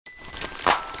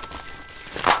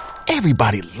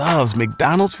Everybody loves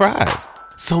McDonald's fries.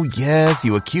 So yes,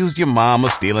 you accused your mom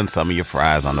of stealing some of your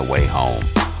fries on the way home.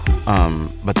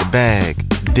 But the bag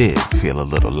did feel a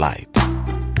little light.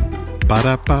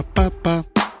 Ba-da-ba-ba-ba.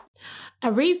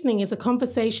 A reasoning is a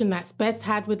conversation that's best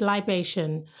had with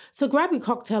libation. So grab your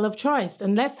cocktail of choice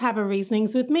and let's have a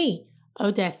reasonings with me,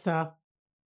 Odessa.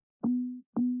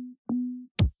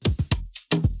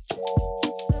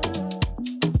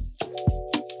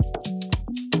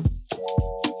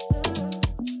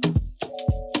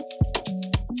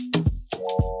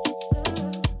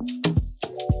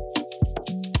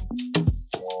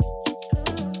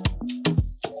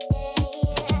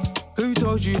 Who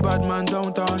told you bad man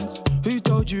don't dance? Who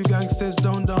told you gangsters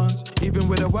don't dance? Even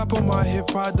with a whip on my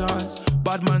hip, I dance.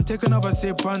 Bad man, take another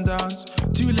sip and dance.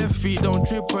 2 left feet, don't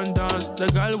trip and dance. The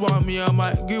girl want me, I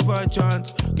might give her a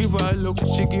chance. Give her a look,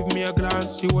 she give me a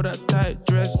glance. You wore that tight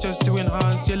dress just to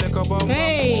enhance. You like a bomb.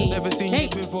 Hey, never seen you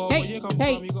before. Hey.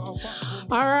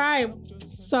 All right,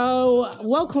 so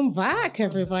welcome back,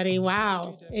 everybody.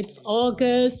 Wow, it's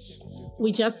August.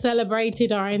 We just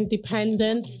celebrated our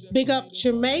independence. Big up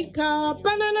Jamaica,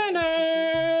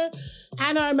 banana,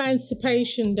 and our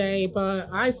Emancipation Day. But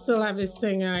I still have this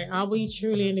thing, are we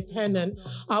truly independent?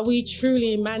 Are we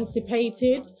truly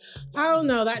emancipated? I don't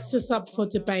know, that's just up for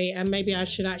debate. And maybe I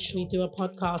should actually do a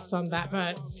podcast on that.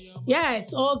 But yeah,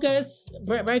 it's August.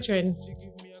 Brethren,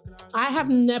 I have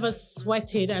never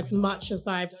sweated as much as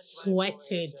I've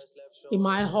sweated in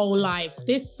my whole life.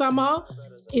 This summer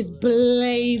is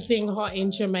blazing hot in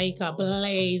Jamaica,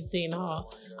 blazing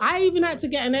hot. I even had to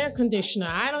get an air conditioner.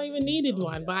 I don't even needed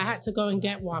one, but I had to go and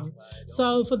get one.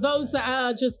 So for those that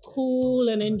are just cool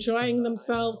and enjoying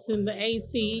themselves in the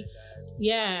AC,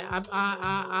 yeah,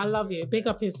 I love you. Big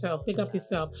up yourself, big up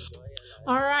yourself.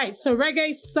 All right, so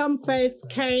Reggae Sumfest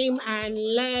came and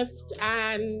left,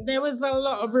 and there was a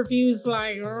lot of reviews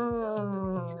like,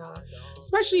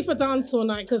 especially for Dancehall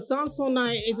Night, because Dancehall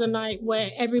Night is a night where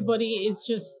everybody is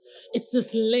it's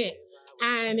just lit,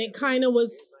 and it kind of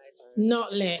was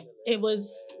not lit. It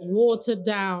was watered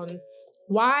down.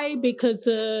 Why? Because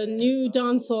the new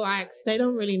dancehall acts, they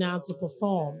don't really know how to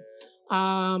perform.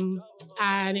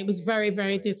 And it was very,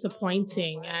 very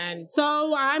disappointing. And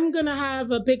so I'm going to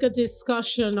have a bigger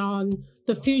discussion on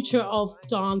the future of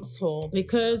dancehall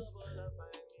because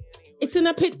it's in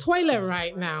a pit toilet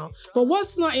right now. But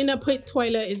what's not in a pit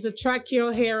toilet is the track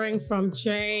you're hearing from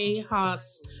Jay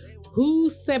Huss, Who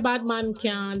Say Bad Man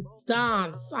Can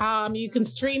Dance. You can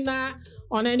stream that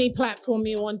on any platform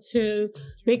you want to.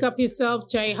 Big up yourself,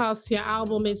 Jay Huss. Your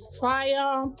album is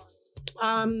fire.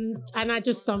 And I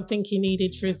just don't think he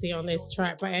needed Drizzy on this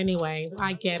track. But anyway,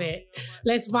 I get it.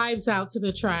 Let's vibes out to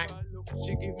the track.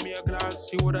 She give me a glance.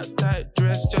 You wore that tight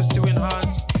dress just to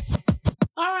enhance.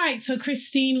 All right, so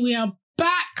Christine, we are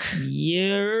back.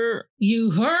 Yeah.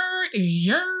 You heard?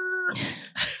 Yeah.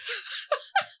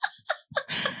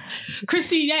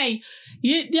 Christine, hey,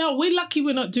 we're lucky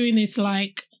we're not doing this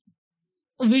like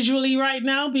visually right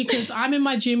now because I'm in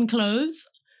my gym clothes.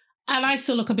 And I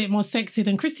still look a bit more sexy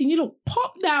than Christine. You look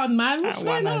pop down, man. What's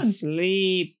going on? I want to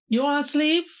sleep. You want to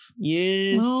sleep?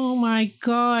 Yes. Oh, my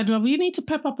God. Well, you need to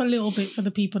pep up a little bit for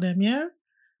the people then, yeah?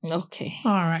 Okay.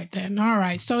 All right, then. All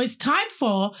right. So it's time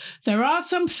for There Are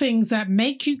Some Things That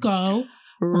Make You Go,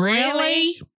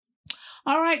 Really?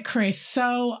 All right, Chris.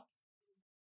 So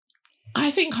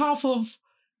I think half of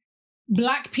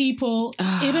Black people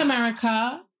in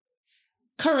America,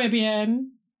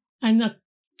 Caribbean, and the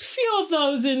few of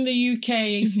those in the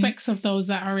UK, expects of those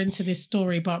that are into this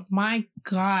story. But my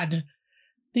God,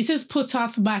 this has put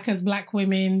us back as Black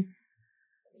women.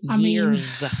 I mean,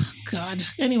 God.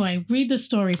 Anyway, read the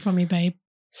story for me, babe.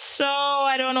 So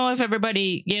I don't know if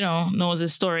everybody, knows the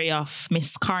story of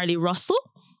Miss Carly Russell.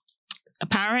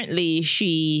 Apparently,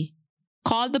 she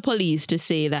called the police to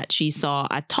say that she saw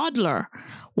a toddler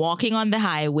walking on the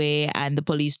highway, and the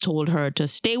police told her to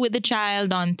stay with the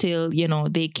child until,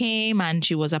 they came. And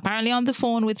she was apparently on the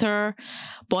phone with her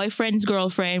boyfriend's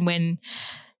girlfriend when,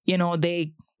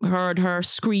 they heard her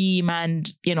scream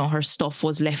and, her stuff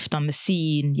was left on the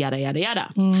scene, yada, yada,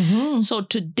 yada. Mm-hmm. So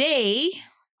today,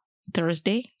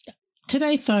 Thursday?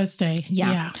 Today, Thursday.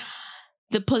 Yeah.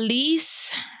 The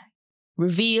police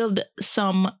revealed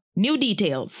some new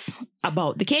details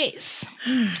about the case.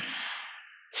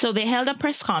 So they held a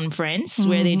press conference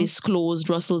where they disclosed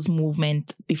Russell's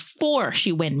movement before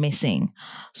she went missing.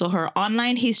 So her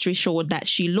online history showed that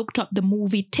she looked up the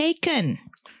movie Taken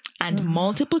and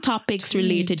multiple topics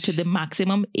related to the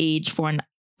maximum age for an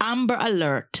Amber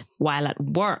Alert while at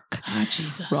work. Oh,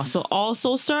 Jesus. Russell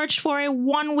also searched for a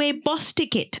one-way bus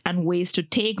ticket and ways to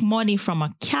take money from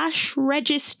a cash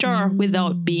register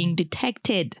without being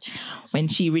detected. Jesus. When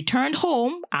she returned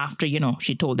home after,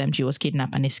 she told them she was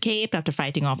kidnapped and escaped after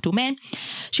fighting off 2 men,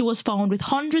 she was found with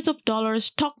hundreds of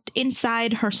dollars tucked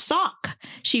inside her sock.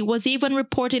 She was even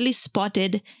reportedly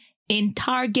spotted in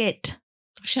Target.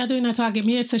 She doing a Target.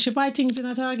 Me, so she buy things in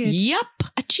a Target. Yep,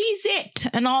 a Cheez-It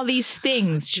and all these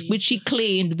things, which she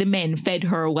claimed the men fed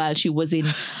her while she was in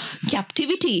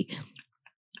captivity.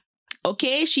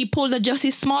 Okay, she pulled a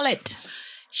Jussie Smollett.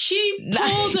 She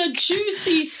pulled a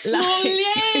Juicy Smollett.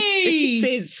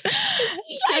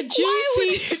 A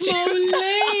Juicy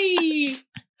Smollett.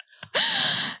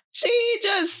 She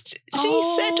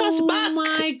set us back.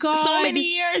 My God. So many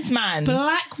years, man.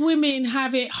 Black women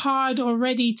have it hard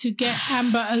already to get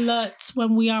Amber Alerts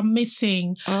when we are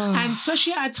missing. And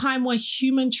especially at a time where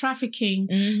human trafficking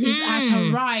is at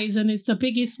a rise and it's the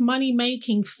biggest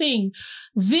money-making thing.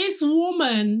 This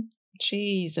woman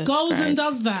Jesus goes Christ. and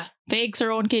does that. Fakes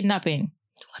her own kidnapping.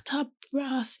 What a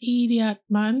brass idiot,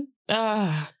 man.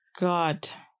 Oh, God.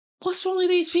 What's wrong with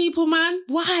these people, man?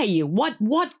 Why? What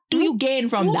do you gain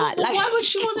from that? Like, why would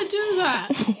she want to do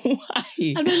that? Why?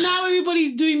 And then now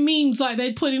everybody's doing memes, like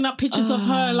they're putting up pictures of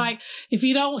her, like, if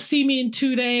you don't see me in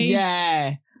 2 days.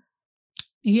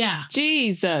 Yeah.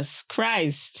 Jesus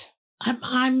Christ.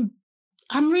 I'm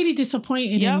really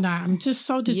disappointed in that. I'm just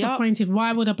so disappointed.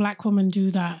 Why would a black woman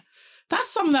do that? That's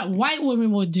something that white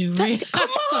women would do, right? Come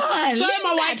on. Sorry,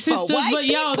 my white sisters, but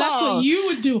people. That's what you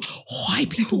would do. White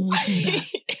people would do that.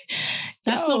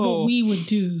 That's not what we would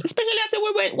do. Especially after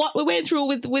what we went through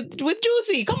with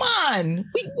Juicy. Come on.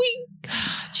 We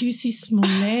Juicy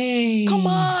Smollett. Come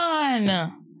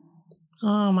on.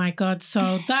 Oh my God.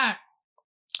 So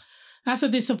that's a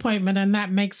disappointment, and that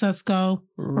makes us go,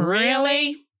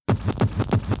 really?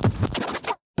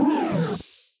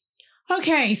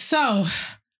 Okay, so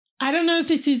I don't know if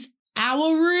this is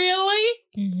our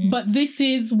really, but this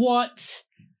is what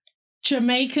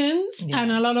Jamaicans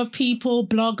and a lot of people,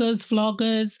 bloggers,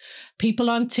 vloggers, people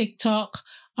on TikTok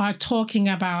are talking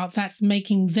about that's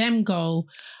making them go,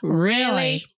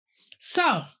 really?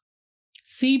 So,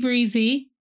 C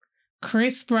Breezy,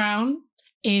 Chris Brown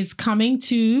is coming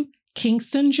to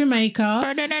Kingston, Jamaica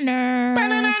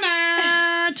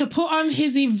to put on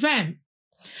his event.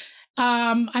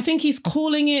 I think he's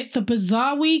calling it the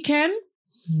Bazaar Weekend.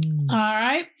 All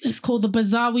right. It's called the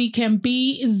Bazaar Weekend,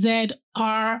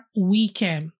 BZR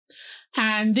Weekend.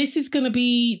 And this is going to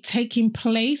be taking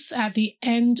place at the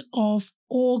end of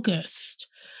August.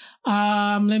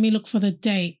 Let me look for the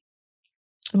date.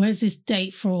 Where's this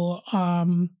date for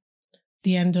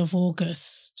the end of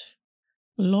August?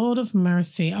 Lord of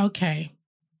mercy. Okay.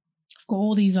 I've got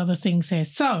all these other things here.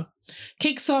 So,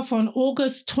 kicks off on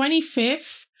August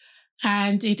 25th.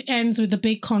 And it ends with a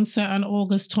big concert on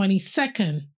August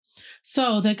 22nd.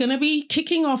 So they're going to be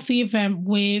kicking off the event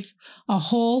with a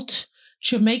Halt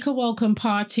Jamaica welcome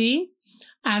party.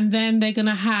 And then they're going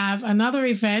to have another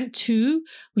event too,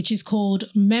 which is called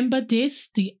Member Dis,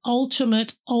 the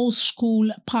ultimate old school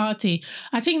party.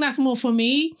 I think that's more for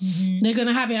me. They're going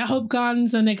to have it at Hope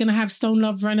Gardens, and they're going to have Stone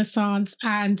Love Renaissance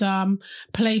and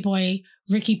Playboy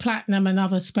Ricky Platinum and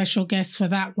other special guests for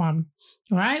that one.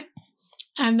 All right.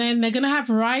 And then they're going to have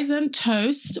Rise and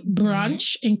Toast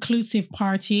brunch inclusive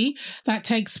party that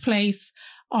takes place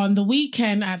on the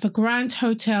weekend at the Grand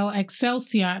Hotel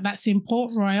Excelsior. That's in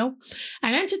Port Royal.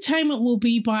 And entertainment will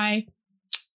be by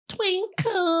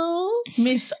Twinkle,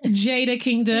 Miss Jada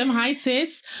Kingdom. Hi,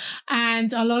 sis.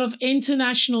 And a lot of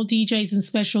international DJs and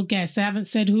special guests. They haven't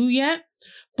said who yet,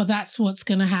 but that's what's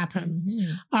going to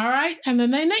happen. All right. And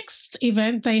then the next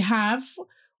event they have,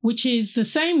 which is the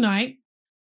same night,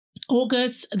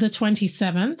 August the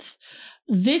 27th.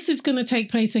 This is going to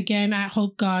take place again at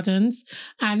Hope Gardens,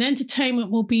 and entertainment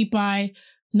will be by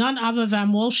none other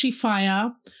than Walshy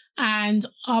Fire and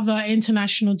other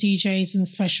international DJs and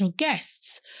special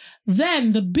guests.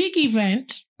 Then the big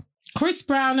event, Chris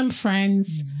Brown and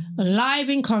Friends, live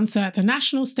in concert at the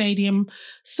National Stadium,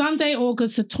 Sunday,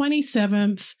 August the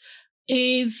 27th,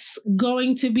 is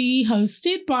going to be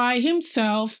hosted by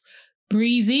himself,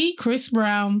 Breezy, Chris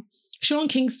Brown, Sean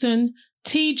Kingston,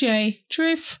 TJ,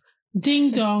 Drift, Ding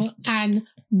Dong, and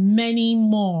many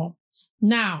more.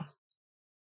 Now,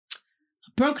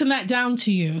 I've broken that down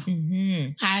to you,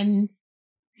 and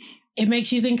it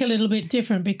makes you think a little bit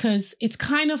different, because it's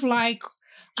kind of like,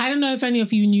 I don't know if any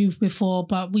of you knew before,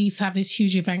 but we used to have this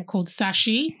huge event called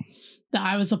Sashi that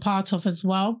I was a part of as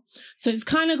well. So it's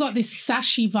kind of got this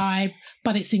Sashi vibe,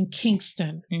 but it's in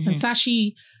Kingston. And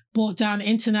Sashi brought down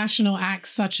international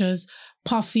acts such as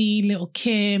Puffy, Little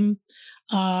Kim,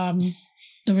 the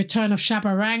return of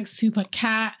Shabba Ranks, Super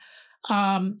Cat,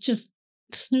 just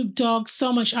Snoop Dogg,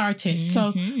 so much artists.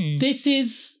 So this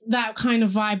is that kind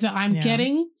of vibe that I'm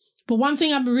getting. But one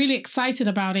thing I'm really excited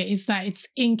about it is that it's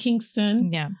in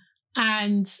Kingston. Yeah.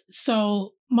 And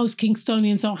so most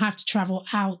Kingstonians don't have to travel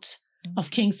out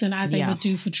of Kingston as they would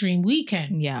do for Dream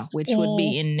Weekend. Yeah, which would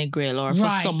be in Negril or for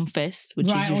Sumfest, which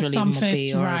is usually in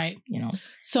Mopey or, you know.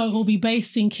 So it will be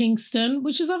based in Kingston,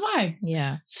 which is a vibe.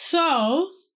 Yeah. So,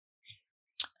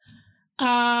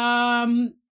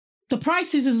 the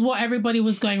prices is what everybody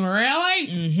was going, really?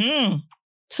 Mm-hmm.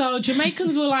 So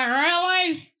Jamaicans were like,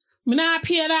 really? Me not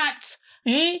pay that.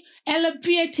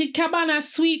 Elevated cabana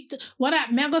suite. What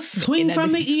that? Me I go swing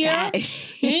from the air?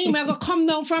 Me I go come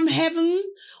down from heaven?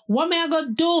 What me I go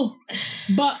do?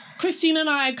 But Christine and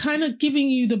I are kind of giving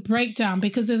you the breakdown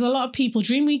because there's a lot of people.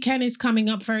 Dream Weekend is coming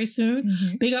up very soon.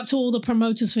 Mm-hmm. Big up to all the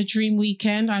promoters for Dream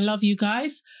Weekend. I love you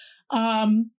guys.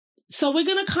 So we're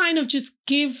going to kind of just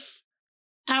give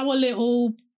our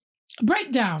little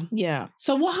breakdown. Yeah.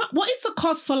 So what is the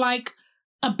cost for like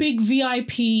a big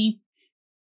VIP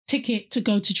ticket to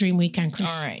go to Dream Weekend,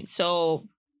 Chris? All right. So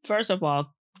first of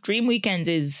all, Dream Weekends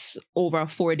is over a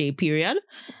 4-day period.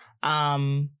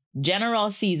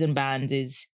 General season band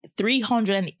is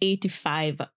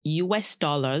 $385 US,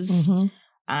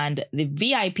 and the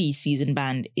VIP season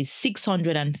band is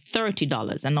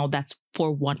 $630, and now that's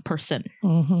for one person,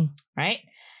 right?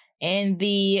 In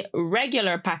the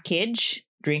regular package,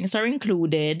 drinks are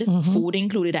included, food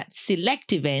included at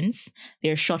select events.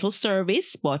 There's shuttle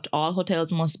service, but all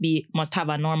hotels must have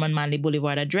a Norman Manley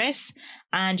Boulevard address,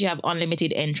 and you have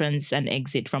unlimited entrance and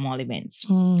exit from all events.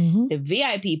 The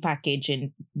VIP package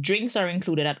and drinks are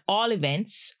included at all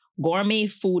events. Gourmet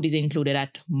food is included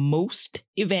at most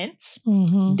events.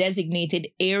 Designated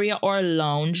area or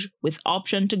lounge with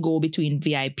option to go between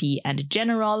VIP and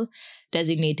general.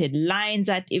 Designated lines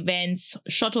at events.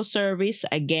 Shuttle service,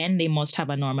 again, they must have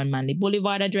a Norman Manley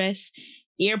Boulevard address.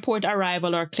 Airport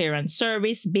arrival or clearance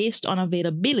service based on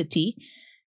availability.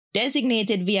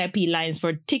 Designated VIP lines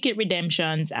for ticket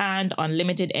redemptions and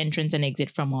unlimited entrance and exit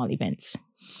from all events.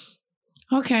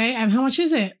 Okay, and how much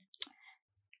is it?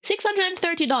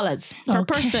 $630 per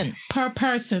person. Per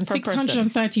person,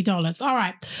 $630. All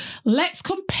right. Let's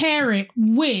compare it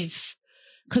with,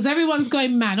 because everyone's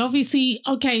going mad. Obviously,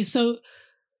 okay, so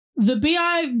what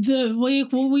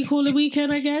we call the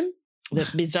weekend again? The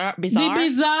bizarre. The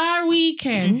bizarre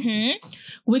weekend.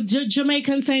 With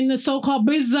Jamaicans saying the so-called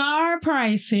bizarre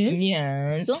prices.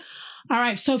 Yes. All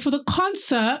right, so for the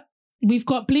concert, we've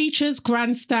got bleachers,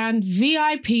 grandstand,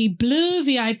 VIP, blue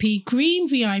VIP, green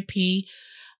VIP,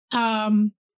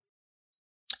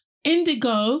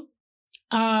 indigo,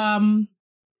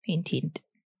 Hint.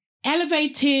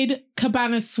 elevated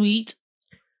cabana suite,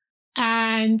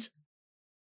 and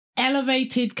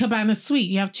elevated cabana suite.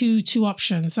 You have two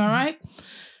options, all right?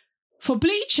 For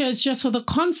bleachers, just for the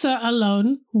concert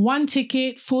alone, one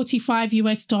ticket, $45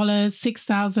 US,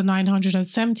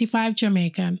 6,975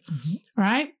 Jamaican,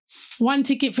 right? One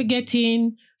ticket for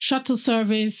getting, shuttle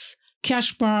service,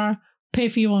 cash bar, pay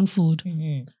for your own food.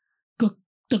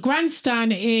 The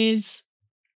grandstand is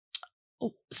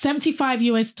 $75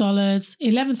 US,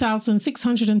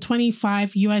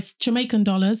 11,625 US Jamaican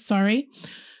dollars, sorry.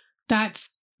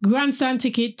 That's grandstand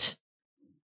ticket,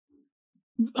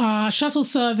 shuttle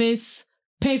service,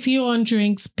 pay for your own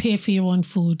drinks, pay for your own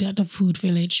food at the food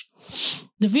village.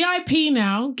 The VIP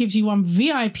now gives you one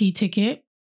VIP ticket,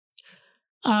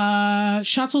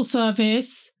 shuttle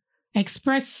service,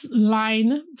 express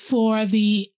line for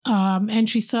the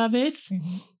entry service,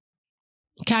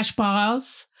 cash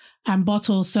bars and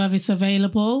bottle service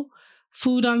available.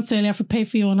 Food on sale, you have to pay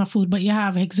for your own food, but you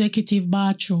have executive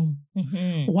bathroom.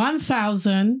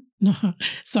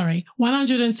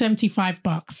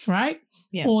 $175, right?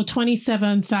 Yeah. Or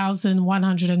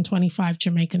 27,125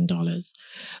 Jamaican dollars.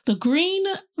 The Green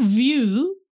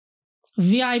View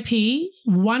VIP,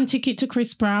 one ticket to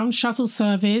Chris Brown, shuttle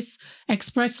service,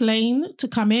 express lane to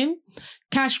come in,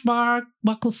 cash bar,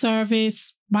 buckle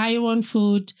service, buy your own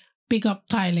food, big up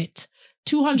toilet.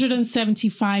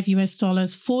 $275 US,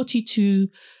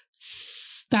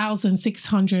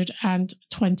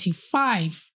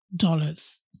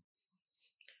 $42,625.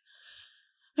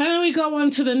 And then we go on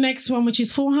to the next one, which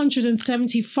is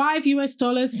 $475 US,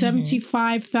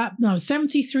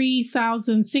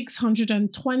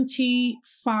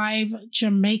 73,625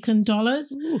 Jamaican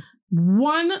dollars.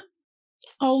 One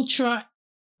ultra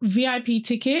VIP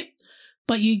ticket,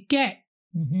 but you get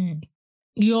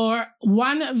your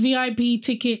one VIP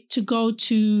ticket to go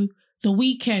to the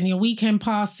weekend, your weekend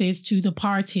passes to the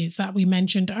parties that we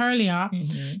mentioned earlier.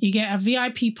 You get a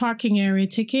VIP parking area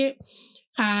ticket,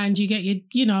 and you get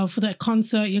your, for the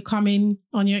concert, you're coming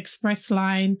on your express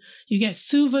line. You get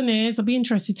souvenirs. I'll be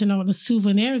interested to know what the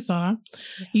souvenirs are.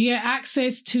 Yeah. You get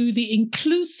access to the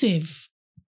inclusive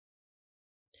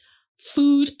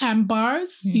food and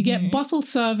bars. You get bottle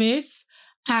service,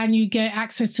 and you get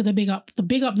access to the big up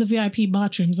the VIP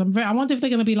bathrooms. I wonder if they're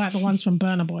going to be like the ones from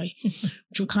Burna Boy,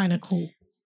 which were kind of cool.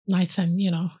 Nice and,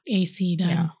 AC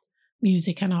and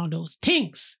music and all those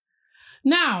things.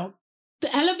 Now,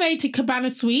 the elevated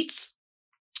cabana suites,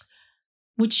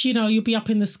 which, you'll be up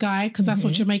in the sky, because that's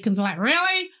what Jamaicans are like.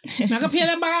 Really? I'm going to pay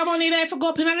them money there for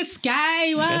going up in the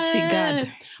sky. What?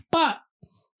 But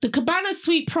the cabana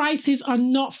suite prices are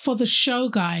not for the show,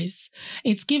 guys.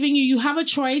 It's giving you have a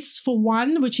choice for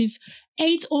one, which is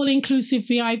 8 all-inclusive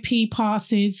VIP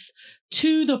passes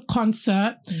to the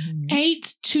concert,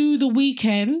 8 to the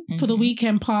weekend for the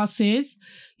weekend passes.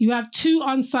 You have 2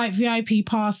 on-site VIP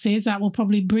passes that will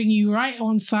probably bring you right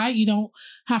on site. You don't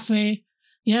have a,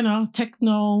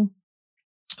 shuttle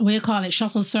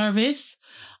service.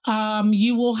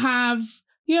 You will have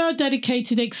your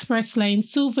dedicated express lane,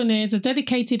 souvenirs, a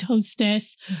dedicated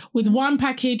hostess. With one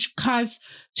package has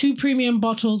 2 premium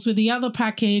bottles, with the other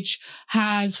package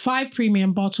has 5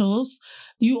 premium bottles.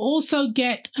 You also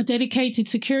get a dedicated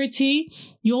security.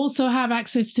 You also have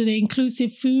access to the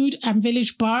inclusive food and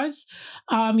village bars.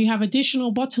 You have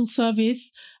additional bottle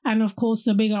service. And of course,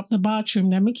 the big up the bathroom.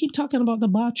 Then we keep talking about the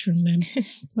bathroom then,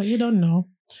 but you don't know.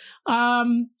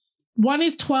 One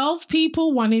is 12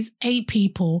 people, one is 8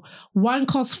 people. One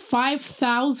costs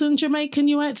 5,000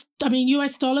 US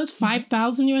dollars,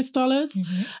 5,000 US dollars.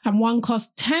 And one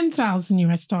costs 10,000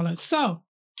 US dollars. So,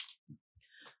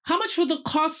 how much would the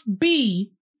cost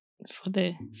be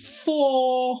we're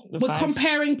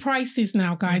comparing prices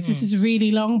now, guys. This is really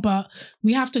long, but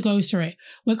we have to go through it.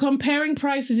 We're comparing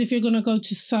prices if you're going to go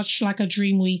to such like a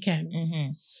dream weekend.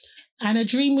 And a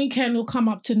dream weekend will come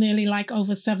up to nearly like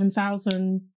over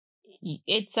 7,000.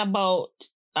 It's about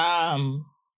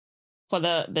for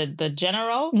the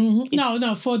general.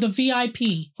 No, for the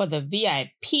VIP. For the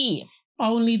VIP.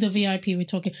 Only the VIP we're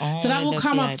talking. So that will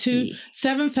come up to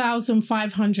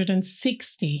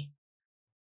 7,560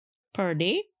 per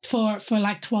day for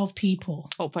like 12 people.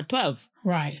 Oh, for 12.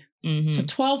 Right. For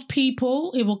 12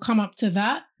 people, it will come up to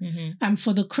that. And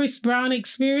for the Chris Brown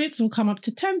experience, it will come up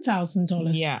to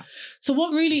 $10,000. Yeah. So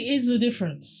what really is the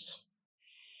difference?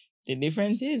 The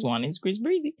difference is one is Chris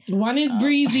Breezy. One is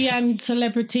Breezy and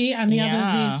celebrity, and the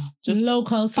other is just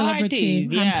local celebrity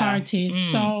and parties.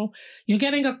 So you're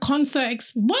getting a concert.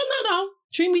 No.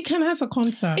 Dream Weekend has a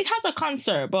concert. It has a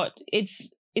concert, but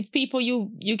it's people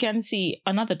you can see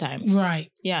another time.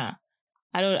 Right. Yeah.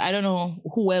 I don't know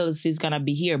who else is gonna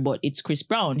be here, but it's Chris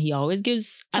Brown. He always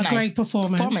gives a nice great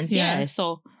performance. Yeah.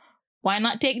 So why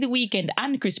not take the weekend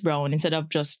and Chris Brown instead of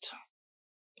just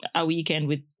a weekend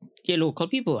with your local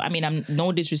people? I mean, I'm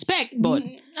no disrespect, but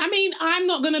I'm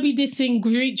not gonna be dissing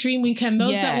Dream Weekend.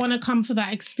 Those that want to come for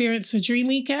that experience for Dream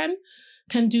Weekend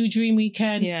can do Dream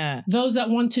Weekend. Yeah. Those that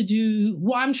want to do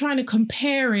what I'm trying to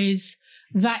compare is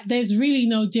that there's really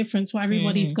no difference what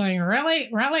everybody's going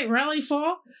really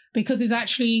for, because it's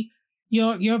actually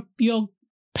you're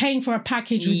paying for a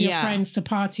package with your friends to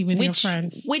party with your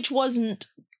friends, which wasn't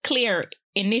clear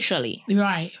initially.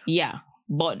 Right. Yeah.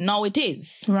 But now it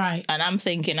is. Right. And I'm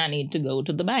thinking I need to go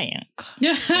to the bank.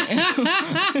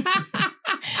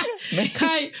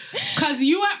 Because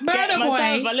you at Burna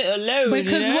Boy. A little low,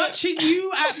 because watching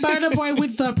you at Burna Boy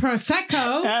with the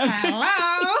Prosecco.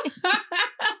 Hello.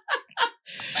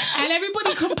 And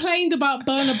everybody complained about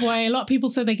Burna Boy. A lot of people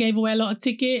said they gave away a lot of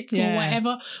tickets or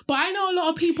whatever. But I know a lot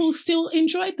of people still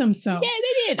enjoyed themselves. Yeah,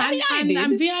 they did. I did.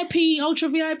 And VIP, Ultra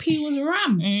VIP was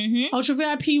ram. Ultra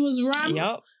VIP was ram.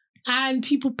 Yep. And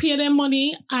people pay their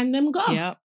money and them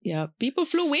go. Yeah. People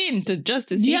flew in to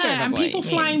see Burna Boy. And people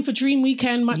flying for Dream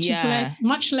Weekend, much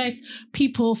less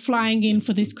people flying in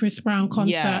for this Chris Brown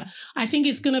concert. Yeah. I think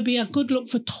it's going to be a good look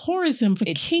for tourism for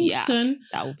Kingston,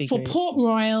 that would be for great. Port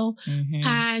Royal,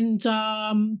 and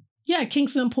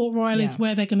Kingston and Port Royal is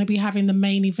where they're going to be having the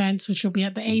main events, which will be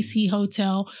at the AC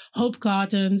Hotel, Hope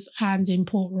Gardens, and in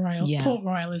Port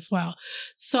Royal as well.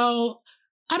 So,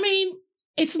 I mean,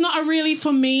 it's not really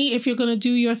for me if you're going to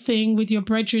do your thing with your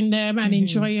brethren them and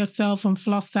enjoy yourself and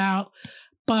floss out.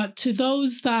 But to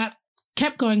those that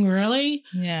kept going really,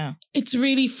 it's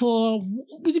really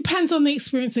it depends on the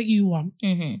experience that you want.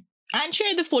 And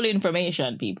share the full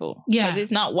information, people. Yeah. Because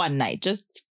it's not one night.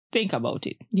 Just think about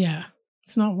it. Yeah.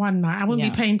 It's not one night. I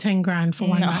wouldn't be paying 10 grand for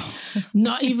one night.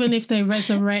 Not even if they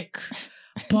resurrect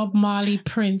Bob Marley,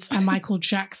 Prince, and Michael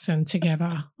Jackson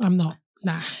together. I'm not.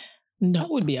 Nah. No. That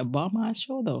would be a bomb-ass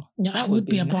show, though. Yeah, that would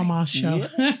be a bomb-ass show.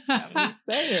 Yeah, I'm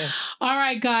saying. All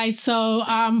right, guys. So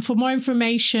for more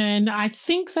information, I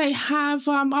think they have...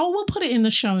 we'll put it in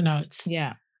the show notes.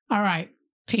 Yeah. All right.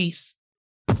 Peace.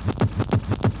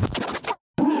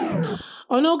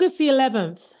 On August the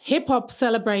 11th, hip-hop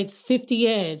celebrates 50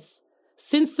 years.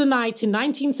 Since the night in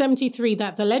 1973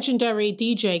 that the legendary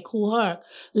DJ Kool Herc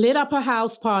lit up a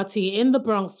house party in the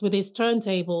Bronx with his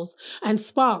turntables and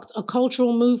sparked a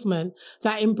cultural movement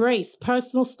that embraced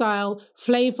personal style,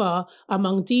 flavor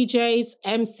among DJs,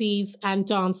 MCs, and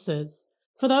dancers.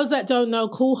 For those that don't know,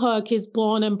 Kool Herc is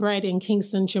born and bred in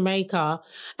Kingston, Jamaica,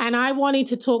 and I wanted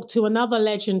to talk to another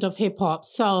legend of hip-hop.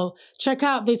 So check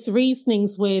out this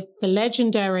Reasonings with the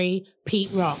legendary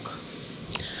Pete Rock.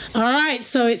 All right,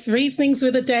 so it's Reasonings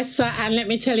with Odessa, and let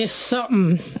me tell you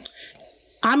something.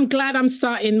 I'm glad I'm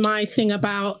starting my thing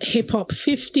about Hip Hop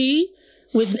 50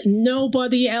 with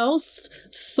nobody else.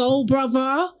 Soul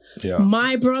brother,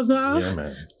 my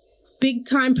brother, big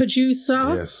time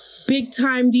producer, big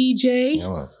time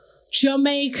DJ,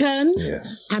 Jamaican,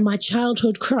 and my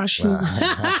childhood crush. Wow.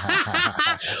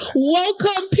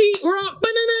 Welcome, Pete Rock.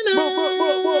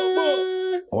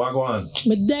 Wagwan.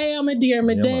 Medea, my dear,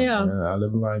 Medea. Yeah, I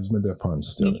live lives with the puns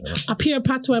still. I peer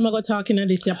pat when I go talking to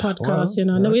this your podcast, you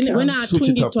know. No, we're not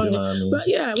twingy it, you know what I mean? But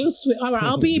yeah, we'll switch. All right,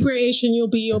 I'll be British and you'll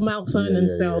be your Mount Vernon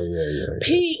self.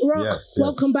 Pete Rock,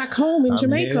 welcome back home in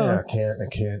Jamaica. Yeah, I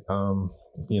can't.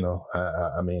 You know,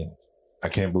 I mean, I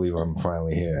can't believe I'm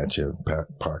finally here at your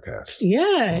podcast.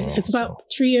 Yeah, it's about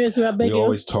 3 years we are begging. We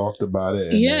always talked about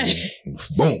it. And then,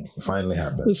 boom, finally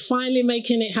happened. We're finally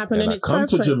making it happen, and it's come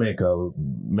perfect. to Jamaica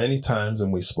many times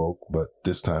and we spoke, but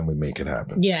this time we make it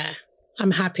happen. Yeah,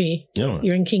 I'm happy.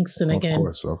 You're in Kingston again.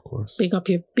 Of course. Big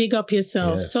up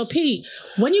yourself. Yes. So Pete,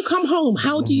 when you come home,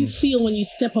 how do you feel when you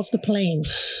step off the plane?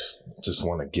 Just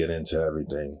want to get into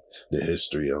everything, the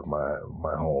history of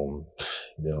my home,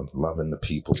 you know, loving the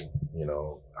people, you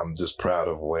know. I'm just proud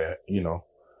of where, you know,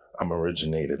 I'm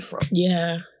originated from.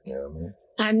 Yeah. You know what I mean?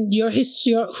 And your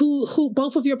history, who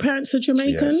both of your parents are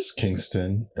Jamaican? Yes,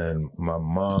 Kingston. And my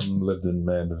mom lived in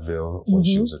Mandeville when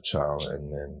she was a child,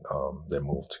 and then they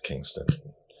moved to Kingston.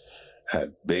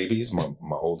 Had babies, my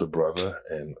older brother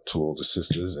and 2 older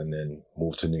sisters, and then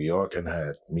moved to New York and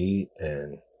had me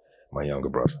and my younger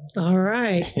brother. All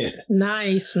right.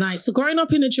 Nice. So growing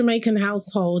up in a Jamaican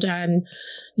household and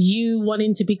you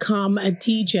wanting to become a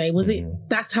DJ, was it,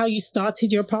 that's how you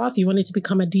started your path? You wanted to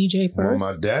become a DJ first?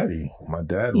 Well, my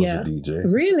dad was a DJ.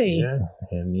 Really? Yeah.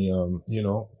 And he, you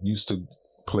know, used to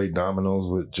play dominoes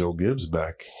with Joe Gibbs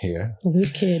back here.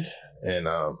 Wicked. And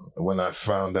when I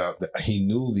found out that he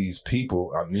knew these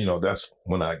people, you know, that's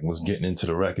when I was getting into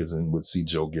the records and would see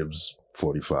Joe Gibbs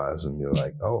 45s and be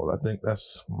like, oh, I think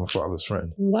that's my father's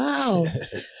friend. Wow.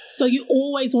 So you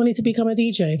always wanted to become a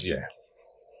DJ? Yeah.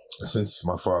 Since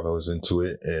my father was into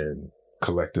it and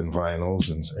collecting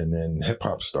vinyls, and then hip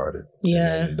hop started.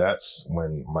 Yeah. And that's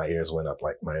when my ears went up,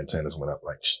 like my antennas went up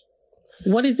like.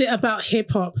 What is it about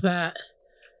hip hop that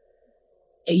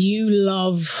you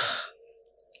love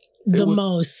the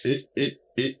most?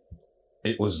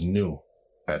 It was new.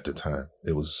 At the time,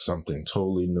 it was something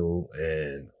totally new,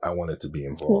 and I wanted to be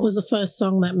involved. What was the first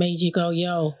song that made you go,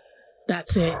 yo,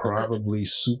 that's it? Probably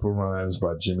Super Rhymes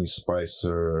by Jimmy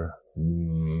Spicer,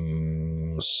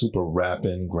 Super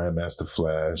Rappin', Grandmaster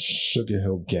Flash, Sugar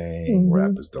Hill Gang,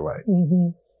 Rapper's Delight.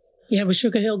 Yeah, with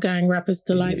Sugar Hill Gang, Rapper's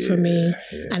Delight for me.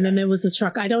 Yeah. And then there was a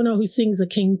track, I don't know who sings a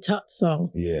King Tut song.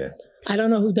 Yeah. I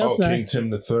don't know who does that. King Tim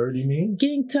the Third, you mean?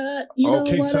 King Tut, you know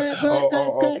King what?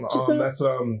 That's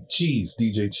Cheese,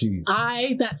 DJ Cheese.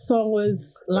 That song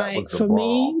was like, for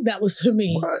me, that was for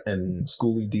me. What? And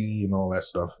Schoolie D and all that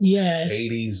stuff. Yeah.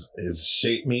 80s is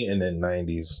shaped me, and then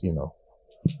 90s, you know,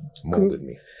 molded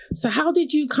me. So how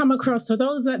did you come across, for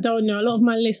those that don't know, a lot of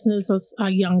my listeners are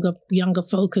younger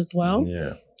folk as well.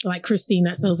 Yeah. Like Christine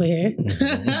that's over here.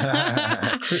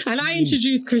 And I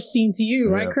introduced Christine to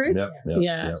you, right, Chris?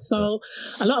 Yep, so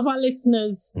a lot of our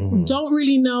listeners don't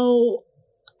really know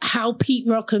how Pete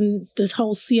Rock and this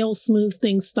whole CL Smooth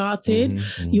thing started.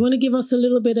 You want to give us a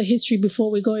little bit of history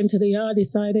before we go into the yardie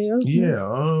side here?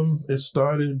 Yeah, it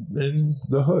started in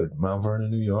the hood, Mount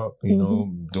Vernon, New York, you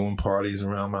know, doing parties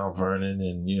around Mount Vernon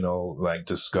and, you know, like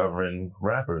discovering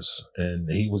rappers. And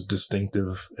he was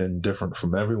distinctive and different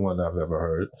from everyone I've ever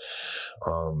heard.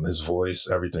 His voice,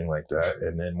 everything like that.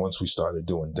 And then once we started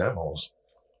doing demos,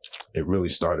 it really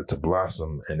started to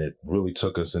blossom, and it really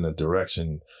took us in a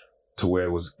direction to where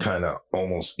it was kind of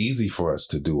almost easy for us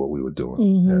to do what we were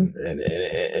doing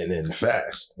and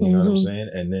fast, you know what I'm saying?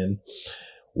 And then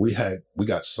we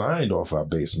got signed off our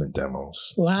basement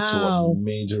demos to Wow. a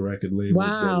major record label.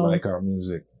 Wow. They like our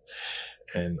music.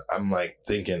 And I'm like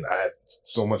thinking I had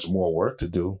so much more work to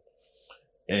do.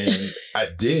 And I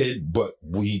did, but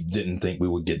we didn't think we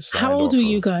would get signed off. How old were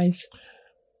you guys?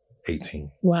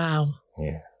 18. Wow.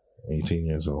 Yeah. 18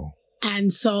 years old.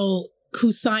 And so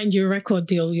who signed your record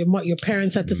deal? Your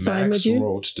parents had to sign with you? Max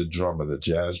Roach, the drummer, the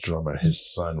jazz drummer,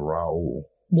 his son Raul.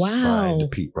 Wow. Signed to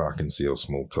Pete Rock and Seal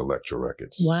Smooth to Elektra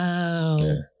Records. Wow.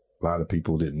 Yeah. A lot of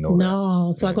people didn't know that.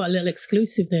 No. So yeah. I got a little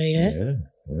exclusive there, yeah?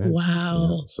 Yeah.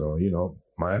 Wow. Yeah. So,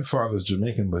 my father's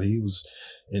Jamaican, but he was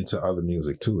into other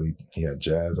music too. He had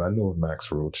jazz. I knew of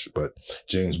Max Roach, but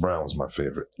James Brown was my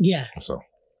favorite. Yeah. So,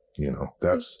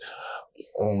 that's the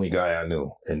only guy I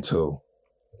knew until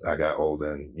I got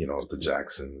older and, the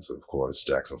Jacksons, of course,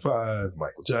 Jackson 5,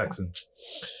 Michael Jackson.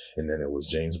 And then it was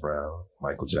James Brown,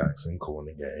 Michael Jackson, Kool and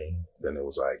the Gang. Then it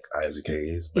was like Isaac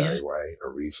Hayes, Barry White,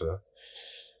 Aretha.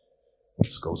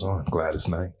 This goes on. Gladys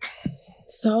Knight.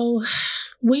 So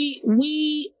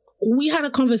we had a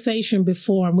conversation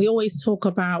before, and we always talk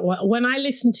about when I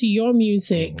listen to your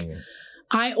music, Mm-hmm.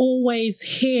 I always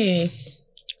hear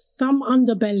some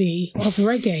underbelly of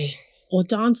reggae or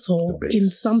dancehall in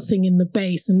something in the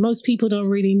bass. And most people don't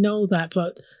really know that.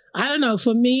 But I don't know,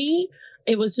 for me,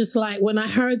 it was just like when I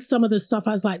heard some of the stuff,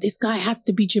 I was like, this guy has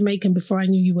to be Jamaican before I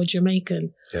knew you were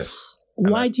Jamaican. Yes.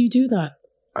 Why do you do that?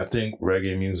 I think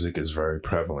reggae music is very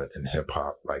prevalent in hip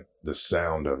hop, like the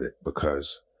sound of it,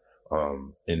 because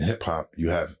in hip hop, you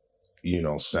have,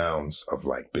 sounds of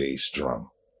like bass,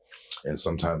 drum, and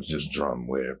sometimes just drum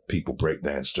where people break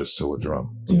dance just to a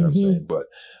drum. You know what I'm saying? But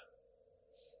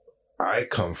I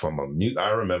come from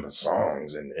I remember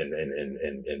songs and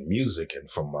music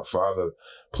and from my father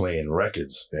playing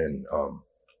records. And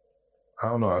I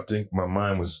don't know, I think my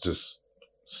mind was just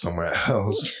somewhere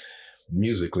else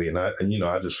musically. And I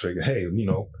just figured, hey,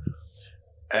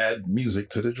 add music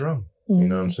to the drum. You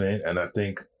know what I'm saying? And I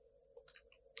think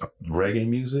reggae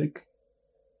music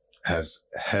has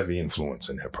heavy influence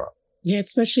in hip hop. Yeah,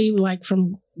 especially like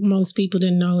from most people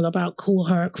didn't know about Kool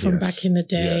Herc from back in the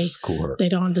day. Yes, Kool Herc. They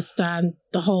don't understand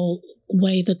the whole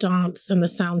way the dance and the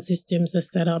sound systems are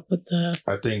set up with the...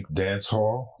 I think dance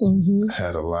hall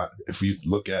had a lot. If you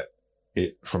look at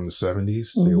it from the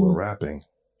 70s, they were rapping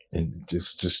and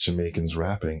just Jamaicans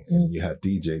rapping. And you had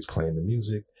DJs playing the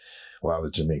music while the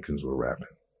Jamaicans were rapping.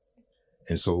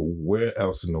 And so where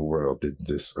else in the world did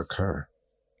this occur?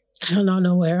 I don't know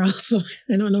nowhere else.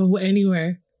 I don't know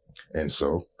anywhere. And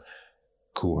so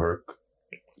Kool Herc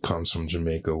comes from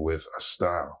Jamaica with a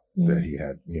style that he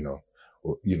had,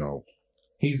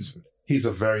 he's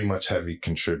a very much heavy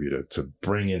contributor to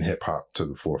bringing hip hop to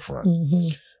the forefront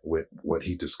with what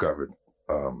he discovered,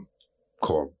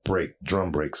 called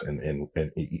drum breaks. And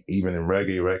even in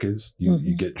reggae records,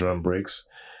 you get drum breaks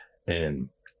and,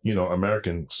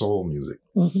 American soul music.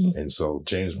 And so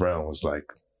James Brown was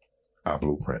like our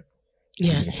blueprint.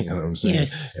 Yes. You know what I'm saying?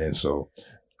 Yes. And so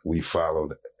we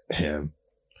followed him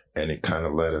and it kind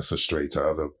of led us astray to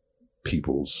other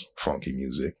people's funky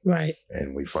music. Right.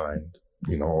 And we find,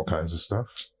 all kinds of stuff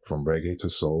from reggae to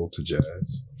soul to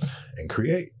jazz and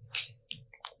create.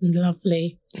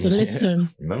 Lovely. So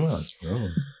listen. No.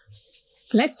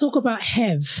 Let's talk about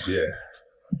Hev. Yeah.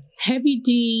 Heavy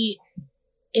D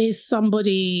is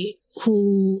somebody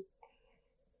who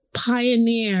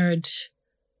pioneered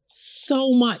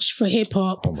so much for hip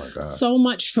hop, so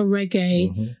much for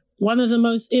reggae. One of the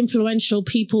most influential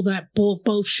people that brought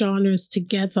both genres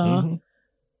together.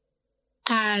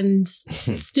 And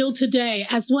still today,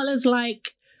 as well as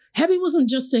like, Heavy wasn't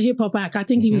just a hip hop act. I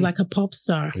think he was like a pop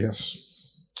star. Yes.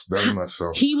 Very much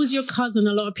so. He was your cousin.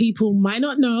 A lot of people might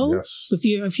not know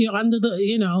if you're under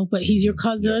the, but he's your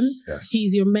cousin. Yes.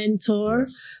 He's your mentor.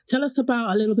 Yes. Tell us a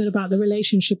little bit about the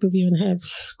relationship of you and Hev.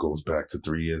 Goes back to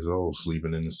 3 years old,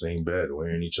 sleeping in the same bed,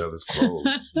 wearing each other's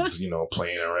clothes,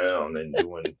 playing around and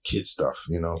doing kid stuff,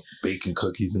 baking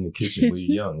cookies in the kitchen. We're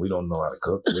young. We don't know how to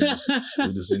cook.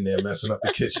 We're just in there messing up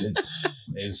the kitchen.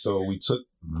 And so we took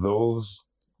those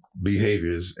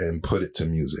behaviors and put it to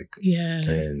music. Yeah.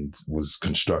 And was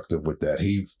constructive with that.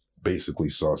 He basically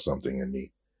saw something in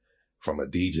me from a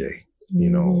DJ,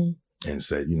 and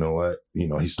said, you know what?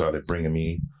 He started bringing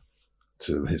me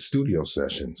to his studio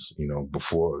sessions,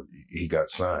 before he got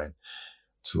signed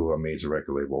to a major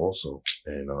record label also.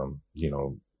 And,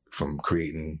 from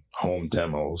creating home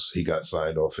demos, he got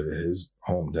signed off of his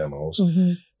home demos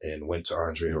and went to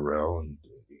Andre Harrell, and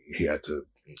he had to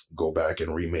go back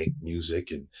and remake music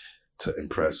and to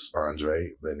impress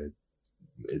Andre. Then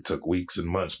it took weeks and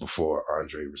months before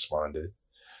Andre responded.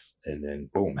 And then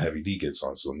boom, Heavy D gets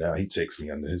on. So now he takes me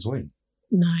under his wing.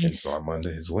 Nice. And so I'm under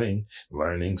his wing,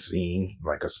 learning, seeing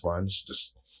like a sponge,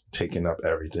 just taking up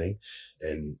everything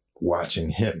and watching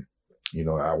him. You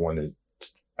know,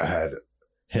 I had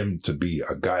him to be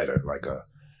a guider, like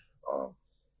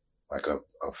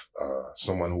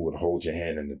someone who would hold your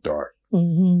hand in the dark.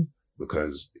 Mm-hmm.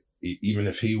 Because even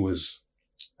if he was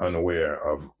unaware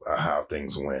of how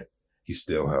things went, he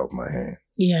still held my hand.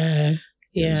 Yeah.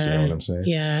 You understand what I'm saying?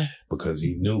 Yeah. Because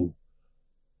he knew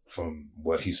from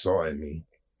what he saw in me,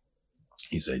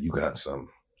 he said, you got some.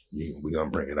 We're going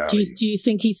to bring it out. Do you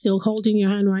think he's still holding your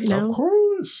hand right now? Of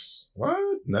course.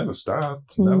 What? Never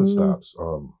stopped. Never stops.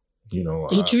 You know.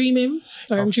 Do you dream him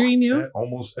or dream you?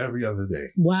 Almost every other day.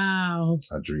 Wow.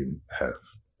 I dream have.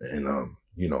 And,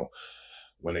 you know,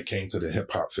 when it came to the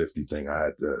hip hop 50 thing, I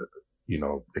had to, you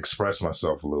know, express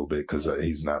myself a little bit because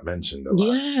he's not mentioned a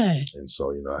lot. Yeah. And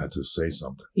so, you know, I had to say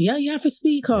something. Yeah, you have to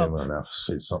speak up. Yeah, man, I have to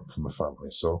say something for my family.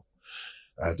 So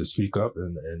I had to speak up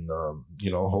and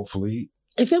you know, hopefully.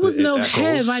 If there was no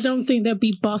Hev, I don't think there'd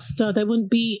be Buster. There wouldn't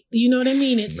be, you know what I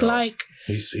mean? It's like...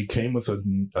 He came with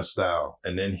a style,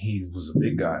 and then he was a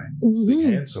big guy, big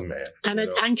handsome man.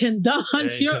 And can dance. And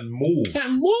can move.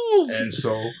 Can move. And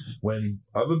so when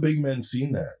other big men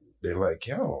seen that, they're like,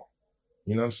 yo,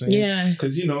 you know what I'm saying? Yeah.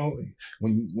 Because, you know,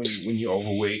 when you're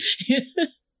overweight,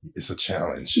 it's a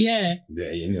challenge. Yeah.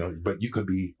 You know, but you could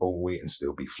be overweight and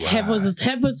still be fly. Hev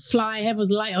was fly. Hev was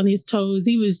light on his toes.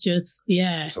 He was just,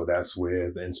 yeah. So that's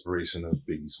where the inspiration of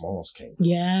Biggie Smalls came from.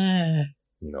 Yeah.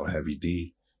 You know, Heavy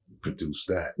D produced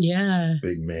that. Yeah.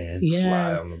 Big man, yeah.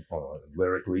 fly on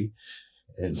lyrically.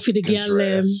 And for the girl,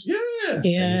 yeah.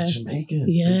 Yeah. And he's Jamaican.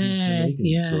 Yeah.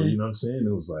 Yeah. So, you know what I'm saying?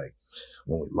 It was like,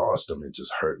 when we lost him, it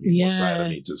just hurt me. Yeah. One side of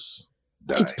me just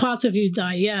died. It's part of you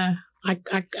die, yeah.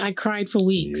 I cried for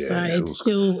weeks. Yeah, it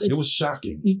was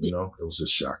shocking. You know, it was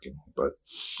just shocking. But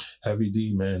Heavy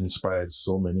D, man, inspired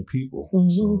so many people. Mm-hmm.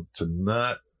 So to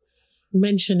not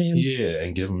mention him,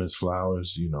 and give him his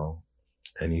flowers, you know,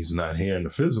 and he's not here in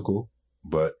the physical,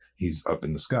 but he's up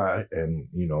in the sky, and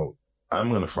you know,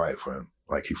 I'm gonna fight for him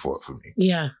like he fought for me.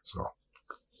 Yeah. So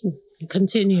it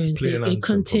continues. It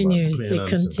continues.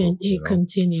 It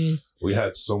continues. We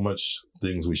had so much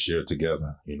things we shared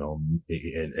together, you know,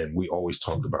 and we always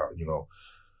talked about, you know,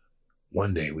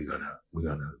 one day we're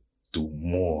gonna do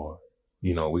more,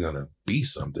 you know, we're gonna be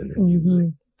something in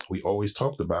music. We always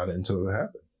talked about it until it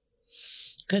happened.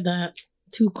 Look at that.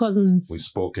 Two cousins. We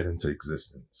spoke it into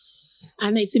existence.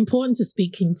 And it's important to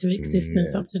speak into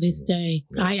existence up to this day.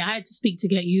 Yeah. I had to speak to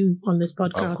get you on this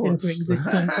podcast into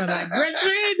existence. I'm like,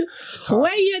 Richard,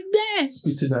 where you there?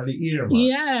 Speak to that ear, man.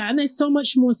 Yeah, and there's so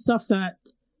much more stuff that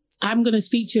I'm going to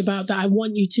speak to you about that I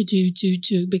want you to do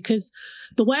too, because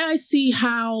the way I see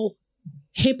how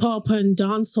hip-hop and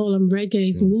dancehall and reggae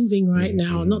is moving right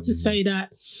now, not to say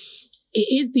that it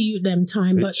is the youth them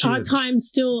time, but our time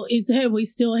still is here. We're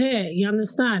still here. You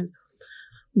understand?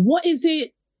 What is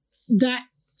it that,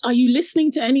 are you listening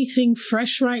to anything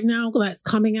fresh right now that's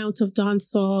coming out of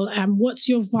dancehall? And what's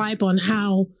your vibe on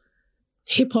how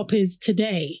hip hop is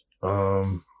today?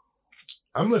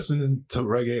 I'm listening to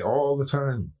reggae all the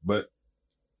time, but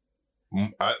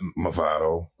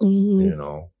Mavado, you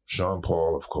know, Sean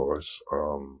Paul, of course.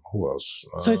 Who else?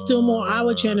 So it's still more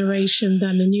our generation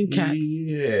than the new cats.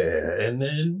 Yeah, and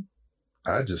then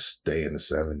I just stay in the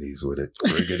 70s with it.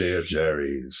 Brigadier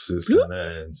Jerry, Sister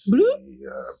Nancy,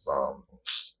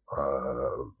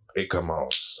 Ika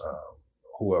Mouse,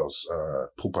 who else?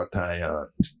 Pupa Tayan,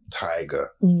 Tiger,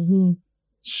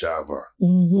 Shava,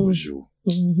 Uju,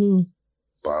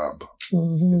 Bob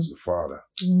is the father.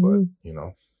 But, you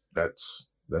know,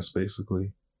 that's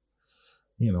basically,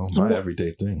 you know, my everyday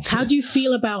thing. How do you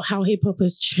feel about how hip hop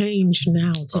has changed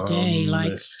now today?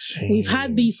 Like, we've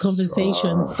had these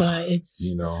conversations, but it's,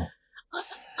 you know,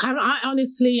 I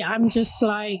honestly, I'm just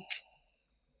like,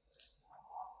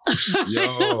 just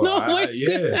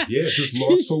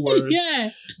lost for words. Yeah.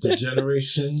 The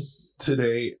generation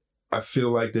today, I feel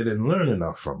like they didn't learn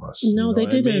enough from us. No, they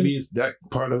didn't. Maybe it's that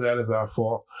part of that is our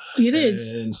fault. It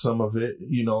is. And some of it,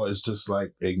 you know, it's just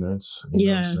like ignorance. You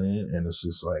know what I'm saying? And it's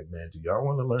just like, man, do y'all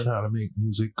want to learn how to make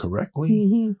music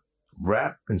correctly?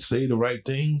 Rap and say the right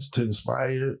things to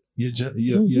inspire your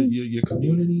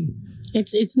community?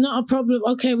 It's not a problem.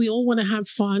 Okay, we all want to have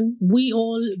fun. We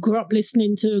all grew up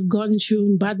listening to gun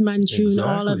tune, badman tune,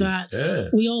 all of that. Yeah.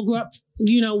 We all grew up,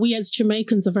 you know, we as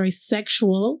Jamaicans are very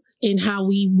sexual in how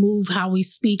we move, how we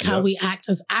speak, how we act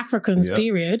as Africans,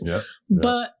 period.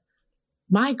 But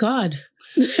my God.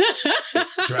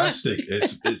 Drastic.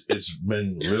 It's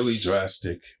been really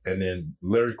drastic. And then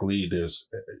lyrically, there's,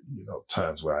 you know,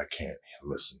 times where I can't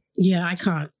listen. Yeah, I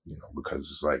can't. You know, because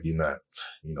it's like, you're not,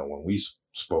 you know, when we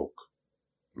spoke,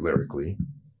 lyrically,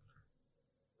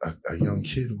 a young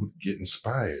kid would get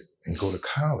inspired and go to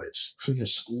college,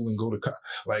 finish school and go to college.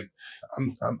 Like,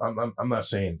 I'm not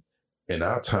saying in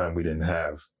our time we didn't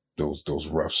have those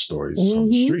rough stories from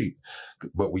the street,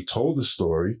 but we told the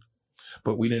story,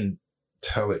 but we didn't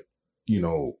tell it,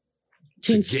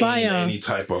 to inspire gain any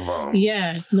type of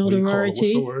notoriety.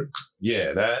 What's the word?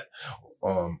 Yeah, that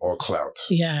or clout.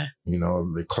 Yeah,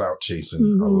 the clout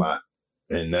chasing a lot,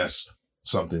 and that's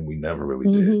something we never really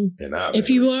did. And if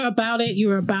you were about it, you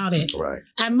were about it, right?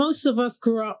 And most of us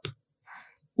grew up,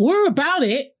 we're about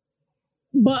it,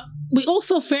 but we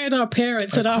also fed our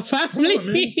parents and our family.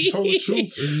 Told the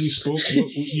truth, and we spoke.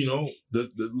 The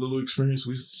little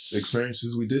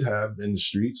experiences we did have in the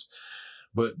streets,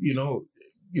 but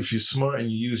if you're smart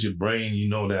and you use your brain, you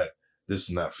know that this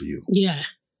is not for you. Yeah.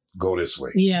 Go this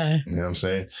way. Yeah. You know what I'm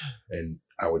saying? And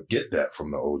I would get that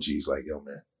from the OGs, like, yo,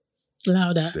 man.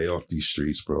 Louder. Stay off these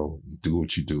streets, bro. Do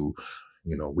what you do.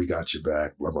 We got your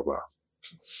back, blah, blah, blah.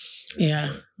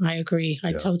 Yeah, I agree.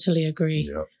 I totally agree.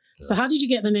 Yep. So how did you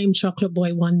get the name Chocolate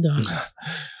Boy Wonder?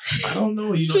 I don't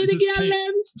know. Somebody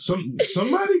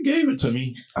gave it to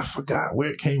me. I forgot where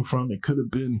it came from. It could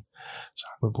have been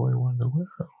Chocolate Boy Wonder.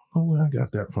 Where I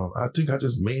got that from? I think I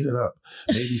just made it up.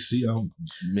 Maybe CL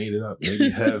made it up. Maybe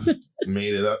Hev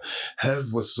made it up.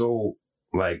 Hev was so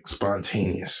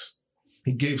spontaneous.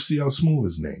 He gave CL Smooth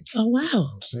his name. Oh wow! You know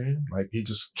what I'm saying, he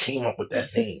just came up with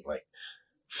that name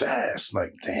fast.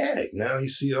 Dang, now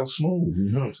he's CL Smooth.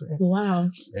 You know what I'm saying? Wow.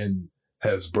 And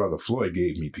Hev's brother Floyd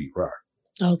gave me Pete Rock.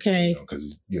 Okay.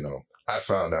 Because I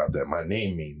found out that my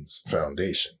name means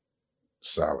foundation,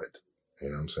 solid. You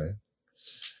know what I'm saying?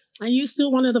 And you're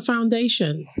still one of the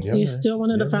foundation. Yeah, you're still one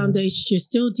of the foundations. You're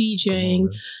still DJing.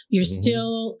 You're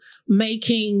still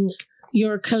making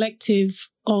your collective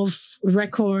of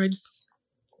records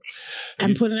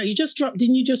and putting it.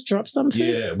 Didn't you just drop something?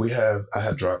 Yeah, I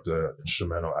had dropped an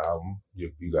instrumental album.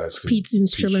 You guys can. Pete's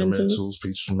Instrumentals.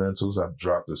 Pete's Instrumentals. I've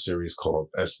dropped a series called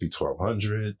SB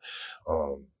 1200.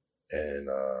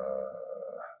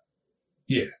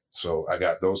 Yeah, so I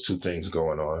got those two things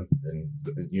going on, and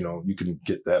you can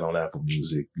get that on Apple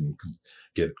Music. You can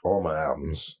get all my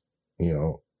albums,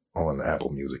 on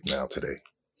Apple Music now today.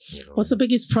 What's the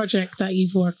biggest project that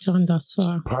you've worked on thus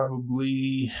far?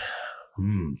 Probably,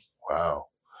 wow.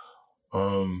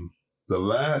 The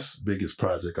last biggest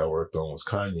project I worked on was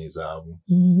Kanye's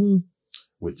album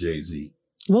with Jay-Z.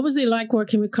 What was it like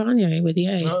working with Kanye, with Ye?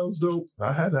 It was dope.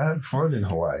 I had fun in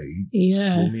Hawaii. He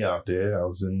flew me out there. I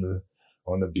was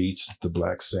on the beach, the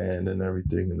black sand and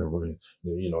everything, and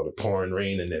the pouring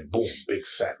rain, and then boom, big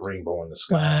fat rainbow in the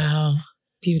sky. Wow,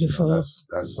 beautiful. That's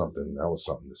something. That was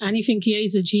something to see. And you think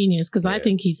Ye's a genius? Because I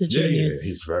think he's a genius. Yeah,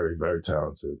 he's very, very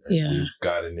talented. And we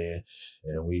got in there,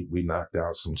 and we knocked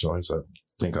out some joints. I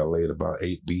think I laid about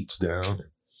 8 beats down.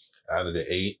 Out of the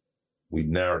 8, we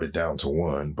narrowed it down to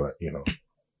 1, but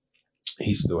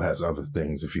he still has other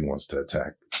things if he wants to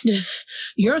attack.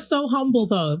 You're so humble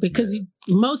though, because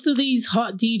most of these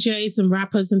hot DJs and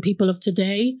rappers and people of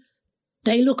today,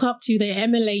 they look up to you, they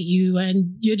emulate you,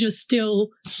 and you're just still...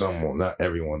 Not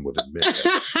everyone would admit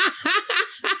that.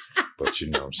 But you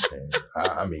know what I'm saying?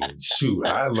 I mean, shoot,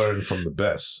 I learned from the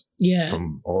best. Yeah.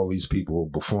 From all these people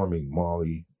before me,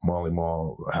 Marley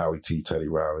Marl, Howie T, Teddy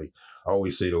Riley. I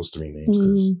always say those 3 names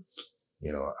because,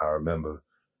 I remember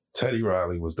Teddy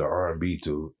Riley was the R&B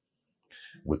dude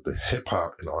with the hip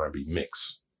hop and R&B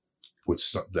mix, which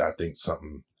I think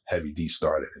something Heavy D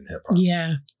started in hip hop.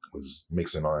 Yeah. Was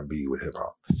mixing R&B with hip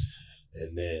hop.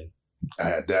 And then I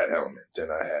had that element. Then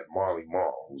I had Marley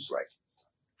Marl, who's like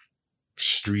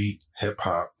street hip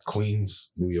hop,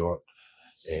 Queens, New York.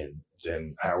 And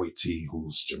then Howie T,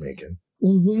 who's Jamaican.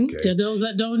 Mm-hmm. Okay. To those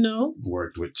that don't know,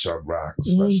 worked with Chubb Rock,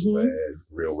 Special Ed,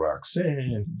 Real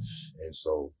Roxanne, and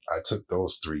so I took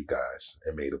those 3 guys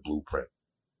and made a blueprint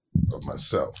of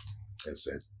myself and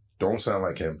said, "Don't sound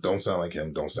like him, don't sound like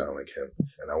him, don't sound like him."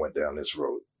 And I went down this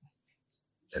road,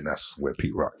 and that's where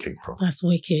Pete Rock came from. That's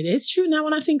wicked. It's true. Now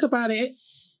when I think about it,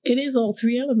 it is all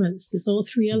 3 elements. It's all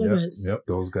 3 elements. Yep,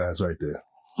 those guys right there.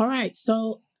 All right,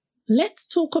 so let's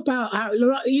talk about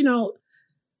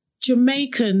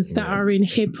Jamaicans that are in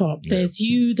hip hop. There's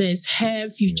you, there's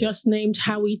Hev, you just named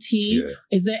Howie T. Yeah.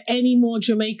 Is there any more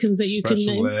Jamaicans that you can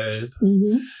name? Special Ed.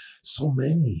 So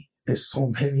many. There's so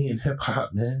many in hip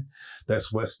hop, man.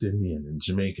 That's West Indian and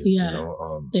Jamaican. Yeah.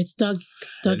 It's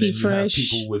Dougie Fresh. You have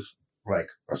people with like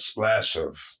a splash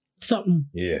of something.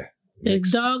 Yeah. There's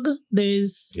Doug.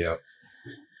 There's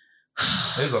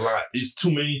there's a lot. It's too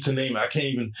many to name. I can't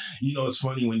even, it's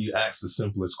funny when you ask the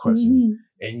simplest question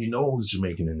and who's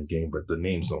Jamaican in the game, but the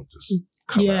names don't just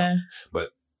come out. But,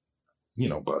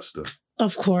 Busta.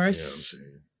 Of You know what I'm course.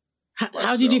 saying?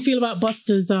 How did you feel about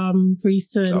Buster's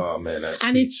recent Oh man,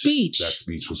 his speech? That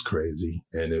speech was crazy,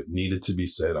 and it needed to be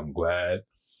said. I'm glad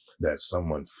that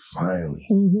someone finally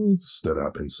stood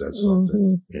up and said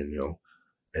something, and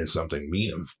and something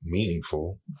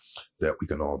meaningful that we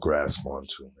can all grasp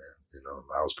onto, man.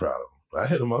 I was proud of him. I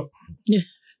hit him up. Yeah.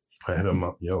 I hit him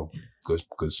up.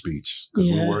 Good speech. Because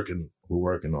we're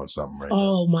working on something right now.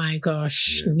 Oh my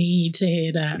gosh. Yeah. Need to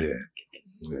hear that. Yeah.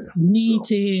 Need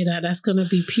to hear that. That's going to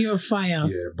be pure fire.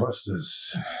 Yeah,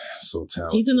 Buster's so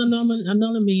talented. He's an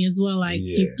anomaly as well. Like,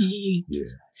 he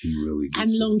really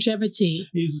gets and longevity.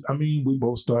 We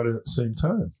both started at the same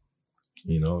time.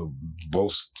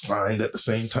 Both signed at the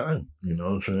same time. You know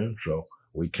what I'm saying? So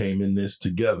we came in this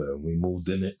together and we moved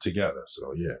in it together.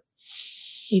 So yeah.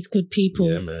 He's good people.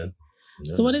 Yeah, man.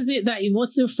 Yeah, so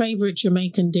what's your favorite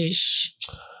Jamaican dish?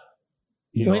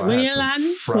 When you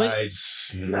land? Fried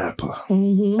snapper.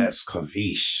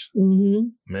 Escaviche.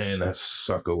 Man, that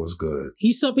sucker was good.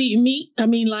 You stop eating meat? I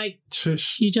mean, like,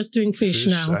 fish. You're just doing fish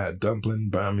now. I had dumpling,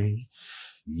 bami,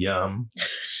 yam,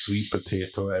 sweet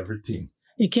potato, everything.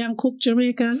 You can't cook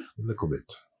Jamaican? Little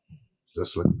bit.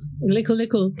 Just little bit.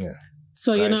 Little. Yeah.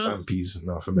 So, rice and peas.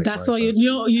 Not for make that's all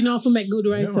you know for make good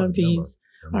rice and peas.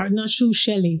 Or not shoe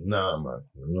shelly. Nah, man.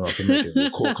 You know for make it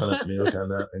with coconut milk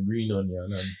and green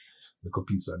onion and little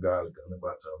piece of garlic on the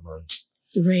bottom, man.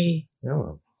 Ray. Yeah,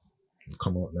 man.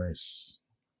 Come out nice.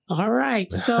 All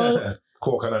right. So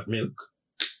coconut milk.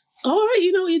 All right,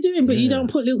 you know what you're doing, but you don't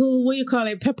put little, what you call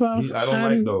it, pepper. I don't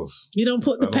like those. You don't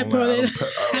put the pepper in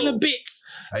and the bits.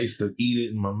 I used to eat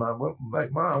it in my mom. Like,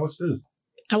 Mom, what's this?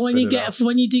 And when you're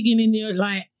digging in your,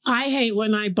 like, I hate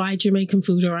when I buy Jamaican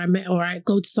food or I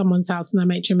go to someone's house and I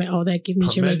make Jamaican, they give me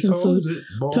Jamaican food.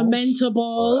 Pimento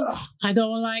balls. I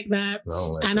don't like that.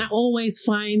 And I always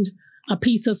find a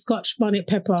piece of Scotch bonnet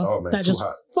pepper that just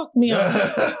fuck me up.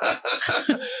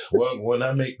 Well, when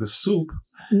I make the soup,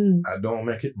 I don't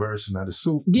make it burst into the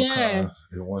soup. Yeah.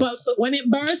 But when it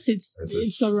bursts,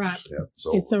 it's a wrap. Yeah,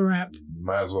 so it's a wrap. You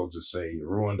might as well just say you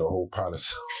ruined the whole pot of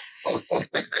soup.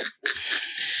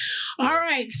 All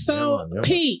right. So,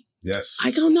 Pete. Yes.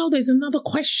 I don't know. There's another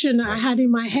question I had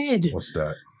in my head. What's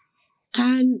that?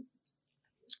 And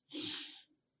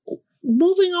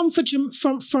moving on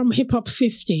from Hip Hop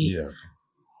 50. Yeah.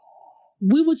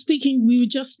 We were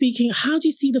just speaking. How do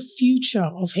you see the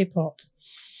future of hip hop?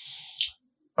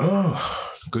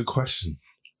 Oh, good question.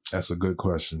 That's a good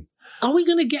question. Are we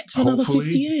going to get to another 50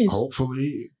 years?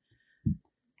 Hopefully,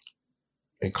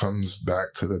 it comes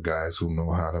back to the guys who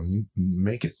know how to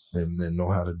make it and know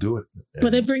how to do it.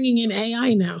 But they're bringing in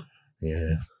AI now.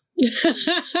 Yeah.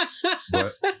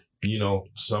 But,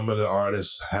 some of the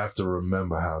artists have to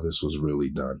remember how this was really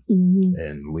done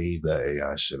and leave that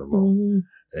AI shit alone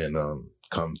and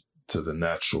come to the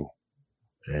natural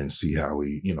and see how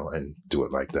we, and do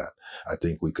it like that. I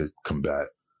think we could combat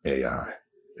AI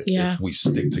if we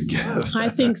stick together. I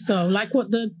think so. Like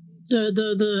what the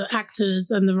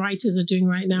actors and the writers are doing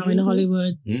right now in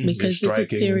Hollywood because it's a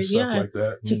serious, like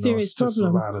that. It's a serious problem. Just a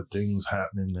lot of things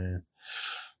happening, man.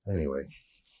 Anyway.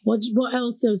 What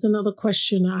else? There was another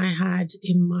question I had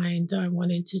in mind I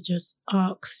wanted to just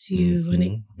ask you, and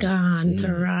it gone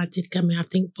to rotted coming. I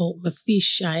think about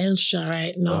Mafisha, Elsha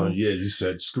right now. Oh yeah, you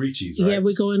said Screechies, right? Yeah,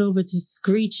 we're going over to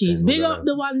Screechies. Big up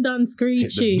the one done Screechy.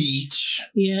 Hit the beach.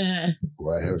 Yeah.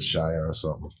 Go Hellshire or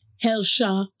something.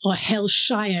 Hellshire or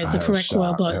Hellshire is the correct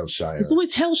word, but Hellshire. It's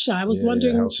always Hellshire. I was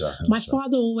wondering. Hellshire. My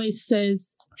father always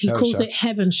says he calls it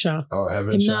Heavenshire. Oh,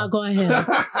 Heavenshire. Now go ahead.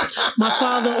 My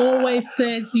father always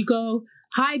says, "You go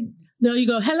hi." No, you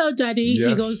go, "Hello, Daddy." Yes.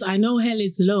 He goes, "I know hell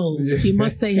is low. You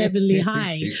must say heavenly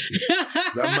high."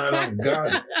 That man of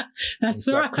God.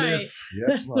 That's right. Yes,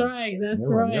 That's man. Right.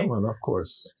 That's right. Yeah, man, of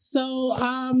course. So,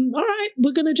 all right,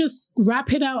 we're gonna just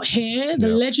wrap it out here. The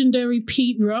legendary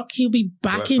Pete Rock, he'll be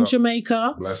back in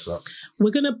Jamaica. Bless up.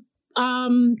 We're gonna.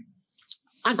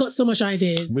 I got so much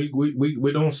ideas.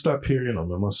 We don't stop here,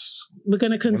 We're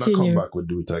gonna continue. When I come back, we'll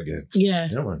do it again. Yeah.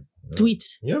 Yeah, man. Do it.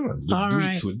 Yeah, man. All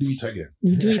right. We'll do it again.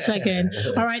 We'll do it again.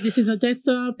 All right, this is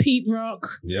Odessa, Pete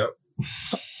Rock. Yep.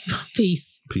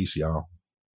 Peace. Peace, y'all.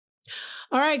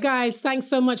 All right, guys. Thanks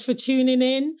so much for tuning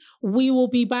in. We will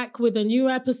be back with a new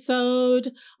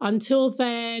episode. Until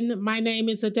then, my name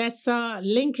is Odessa,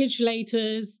 Linkage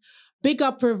Laters, Big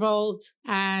Up Revolt,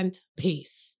 and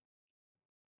peace.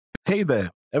 Hey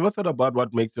there. Ever thought about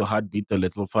what makes your heart beat a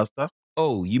little faster?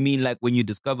 Oh, you mean like when you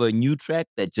discover a new track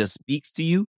that just speaks to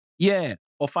you? Yeah,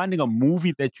 or finding a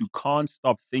movie that you can't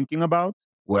stop thinking about?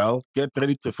 Well, get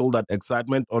ready to feel that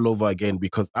excitement all over again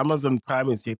because Amazon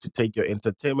Prime is here to take your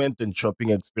entertainment and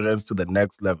shopping experience to the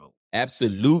next level.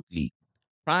 Absolutely.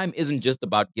 Prime isn't just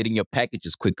about getting your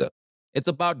packages quicker. It's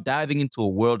about diving into a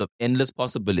world of endless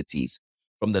possibilities,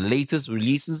 from the latest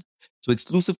releases to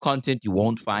exclusive content you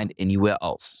won't find anywhere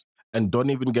else. And don't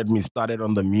even get me started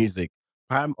on the music.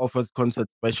 Prime offers concert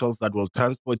specials that will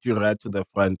transport you right to the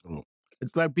front row.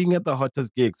 It's like being at the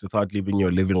hottest gigs without leaving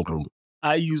your living room.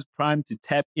 I use Prime to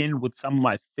tap in with some of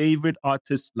my favorite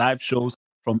artists' live shows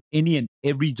from any and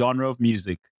every genre of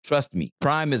music. Trust me,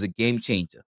 Prime is a game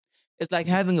changer. It's like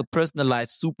having a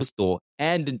personalized superstore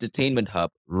and entertainment hub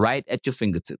right at your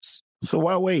fingertips. So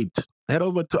why wait? Head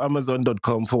over to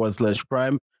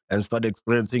amazon.com/prime and start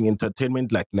experiencing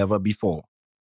entertainment like never before.